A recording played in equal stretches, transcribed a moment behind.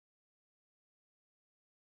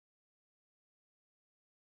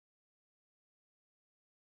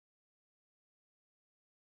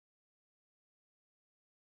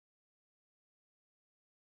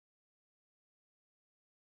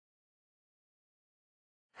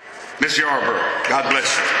Ms. Yarbrough, God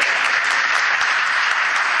bless you.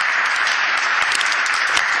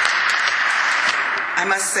 I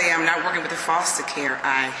must say I'm not working with the foster care.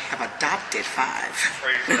 I have adopted 5.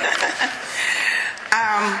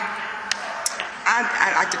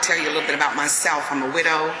 I'd like to tell you a little bit about myself. I'm a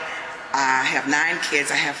widow. I have 9 kids.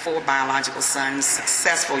 I have 4 biological sons,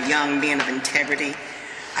 successful young men of integrity.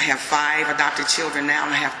 I have 5 adopted children now,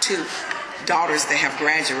 and I have 2 daughters that have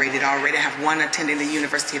graduated already. I have 1 attending the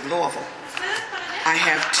University of Louisville. I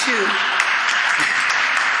have 2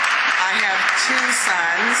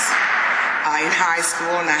 sons in high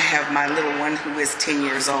school, and I have my little one who is 10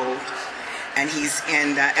 years old, and he's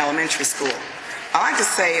in elementary school. I like to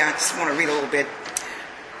say, I just want to read a little bit.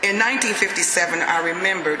 In 1957, I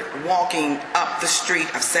remembered walking up the street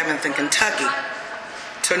of 7th in Kentucky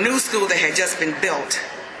to a new school that had just been built.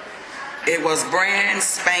 It was brand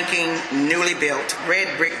spanking, newly built,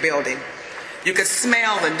 red brick building. You could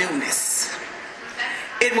smell the newness.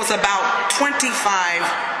 It was about 25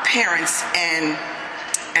 parents and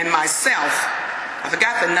myself. I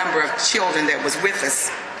forgot the number of children that was with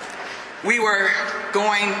us. We were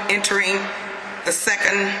entering the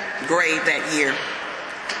 2nd grade that year,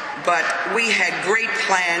 but we had great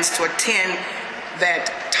plans to attend that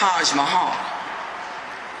Taj Mahal.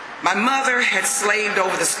 My mother had slaved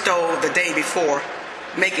over the stove the day before,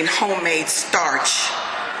 making homemade starch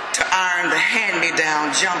to iron the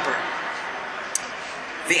hand-me-down jumper.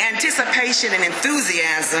 The anticipation and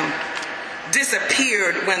enthusiasm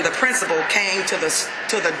disappeared when the principal came to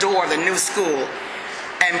the door of the new school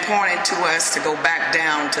and pointed to us to go back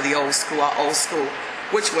down to the old school, our old school,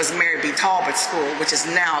 which was Mary B. Talbot School, which is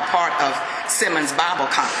now a part of Simmons Bible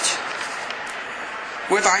College.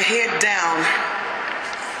 With our head down,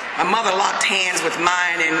 my mother locked hands with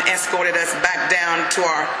mine and escorted us back down to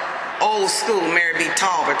our old school, Mary B.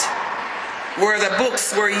 Talbot, where the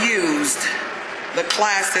books were used, the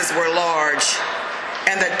classes were large,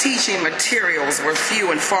 and the teaching materials were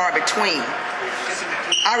few and far between.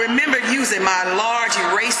 I remember using my large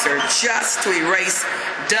eraser just to erase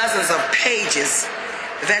dozens of pages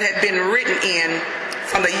that had been written in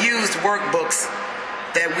from the used workbooks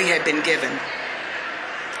that we had been given.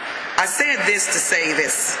 I said that to say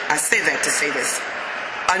this.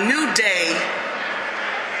 A new day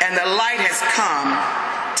and the light has come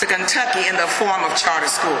to Kentucky in the form of charter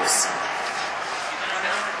schools.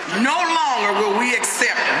 No longer will we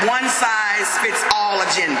accept one-size-fits-all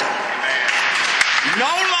agenda.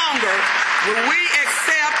 No longer will we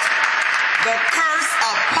accept the curse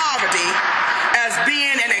of poverty as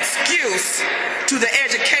being an excuse to the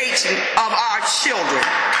education of our children.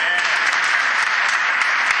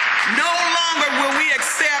 No longer will we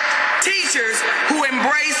accept teachers who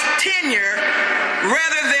embrace tenure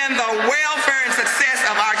rather than the welfare and success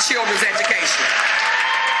of our children's education.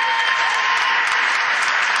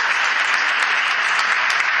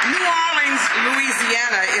 New Orleans,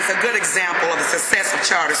 Louisiana is a good example of the success of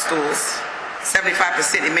charter schools.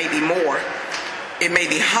 75%, it may be more, it may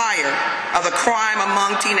be higher, of the crime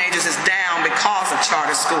among teenagers is down because of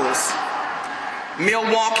charter schools.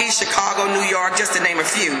 Milwaukee, Chicago, New York, just to name a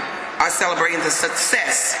few, are celebrating the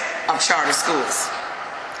success of charter schools.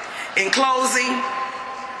 In closing,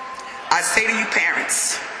 I say to you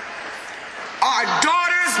parents, our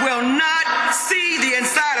daughters will not see the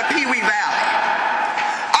inside of Pee Wee Valley.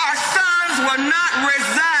 Our sons will not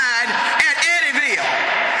reside at Eddyville.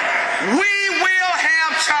 We will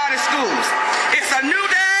have charter schools. It's a new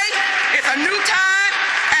day, it's a new time.